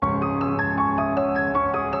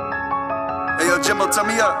Jimbo, turn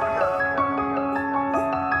me up.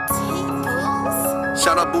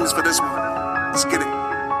 Shout out Booze for this one. Let's get it.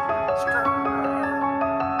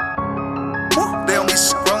 They on me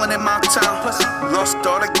scrolling in my town. Lost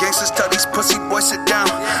all the gangsters, tell these pussy boys sit down.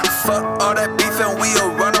 Fuck all that beef and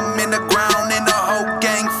we'll run them in the ground. And the whole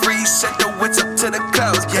gang free, set the wits up to the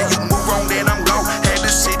clouds. Yeah, you move wrong, then I'm gone. Had the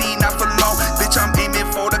city, not for long. Bitch, I'm aiming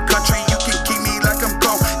for the country. You can keep me like I'm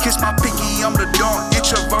gone. Kiss my pinky, I'm the dawn.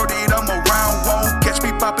 Introverted, I'm around. Won't catch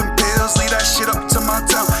me popping pills. Leave that shit up to my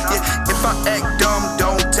town. Yeah, if I act dumb,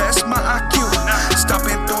 don't test my IQ.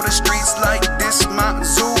 Stopping through the streets like this, my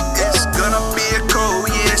zoo. It's gonna be a cold,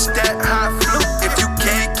 yeah, it's that high flu. If you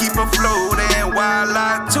can't keep afloat, then why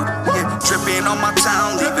lie too? Yeah, tripping on my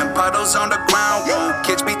town, leaving puddles on the ground. Won't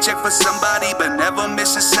catch me, check for somebody, but never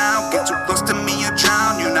miss a sound. Get too close to me, you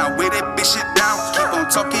drown. You not with it, bitch, shit down. Keep on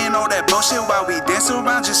talking all that bullshit while we dance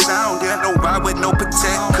around your sound. Yeah, no ride with no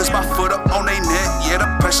protect, cause my foot up on they neck. Yeah, the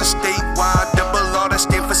pressure stay wide, double all that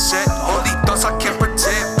stand for set. Holy thoughts I can't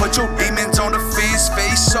protect. Put your demons on the face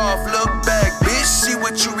off, look back, bitch, see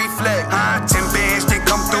what you reflect. 10 bands, they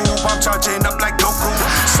come through, I'm charging up like Goku.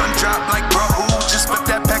 Sun drop like Rahu, just put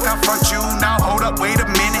that pack out front you. Now hold up, wait a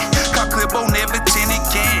minute, got clip on never tinted.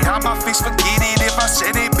 Can't hide my face, forget it if I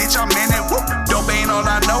said it.